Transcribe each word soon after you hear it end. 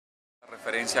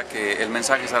Referencia que el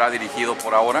mensaje será dirigido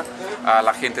por ahora a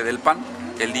la gente del PAN.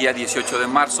 El día 18 de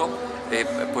marzo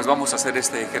pues vamos a hacer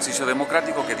este ejercicio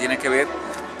democrático que tiene que ver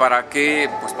para que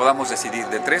pues podamos decidir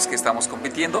de tres que estamos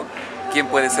compitiendo quién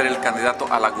puede ser el candidato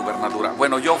a la gubernatura.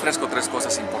 Bueno, yo ofrezco tres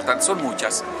cosas importantes, son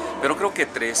muchas, pero creo que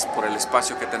tres, por el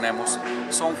espacio que tenemos,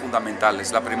 son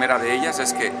fundamentales. La primera de ellas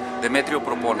es que Demetrio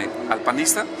propone al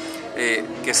panista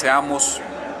que seamos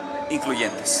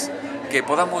incluyentes, que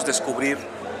podamos descubrir,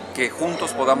 que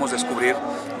juntos podamos descubrir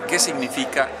qué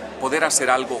significa poder hacer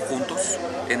algo juntos,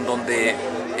 en donde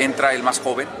entra el más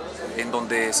joven, en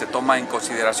donde se toma en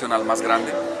consideración al más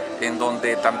grande, en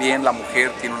donde también la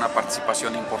mujer tiene una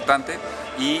participación importante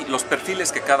y los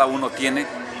perfiles que cada uno tiene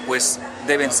pues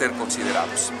deben ser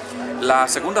considerados. La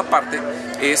segunda parte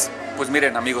es, pues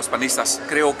miren amigos panistas,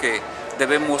 creo que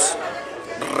debemos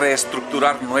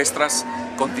reestructurar nuestras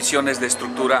condiciones de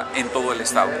estructura en todo el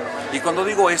estado. Y cuando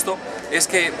digo esto, es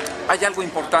que hay algo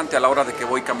importante a la hora de que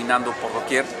voy caminando por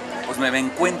doquier, pues me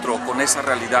encuentro con esa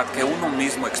realidad que uno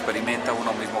mismo experimenta,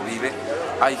 uno mismo vive.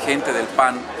 Hay gente del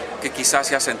PAN que quizás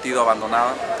se ha sentido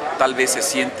abandonada, tal vez se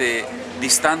siente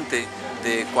distante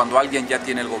de cuando alguien ya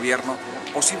tiene el gobierno,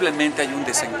 posiblemente hay un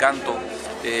desencanto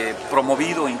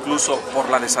promovido incluso por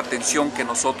la desatención que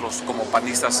nosotros como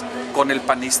panistas con el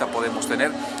panista podemos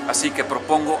tener, así que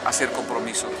propongo hacer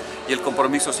compromiso, y el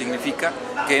compromiso significa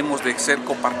que hemos de ser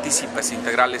copartícipes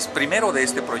integrales, primero de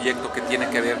este proyecto que tiene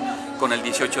que ver con el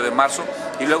 18 de marzo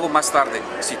y luego más tarde,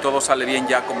 si todo sale bien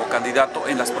ya como candidato,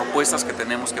 en las propuestas que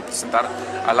tenemos que presentar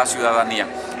a la ciudadanía.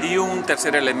 Y un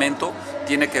tercer elemento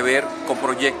tiene que ver con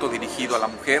proyecto dirigido a la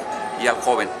mujer y al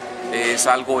joven. Es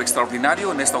algo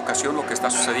extraordinario en esta ocasión lo que está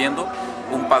sucediendo,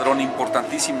 un padrón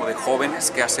importantísimo de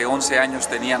jóvenes que hace 11 años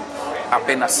tenían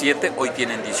apenas 7, hoy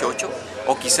tienen 18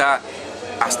 o quizá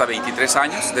hasta 23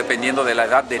 años, dependiendo de la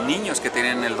edad de niños que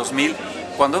tienen en el 2000.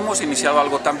 Cuando hemos iniciado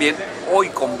algo tan bien, hoy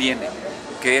conviene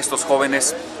que estos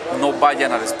jóvenes no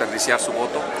vayan a desperdiciar su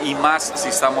voto, y más si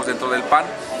estamos dentro del PAN.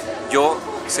 Yo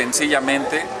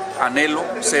sencillamente anhelo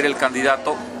ser el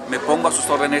candidato, me pongo a sus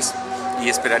órdenes y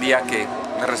esperaría que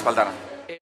me respaldaran.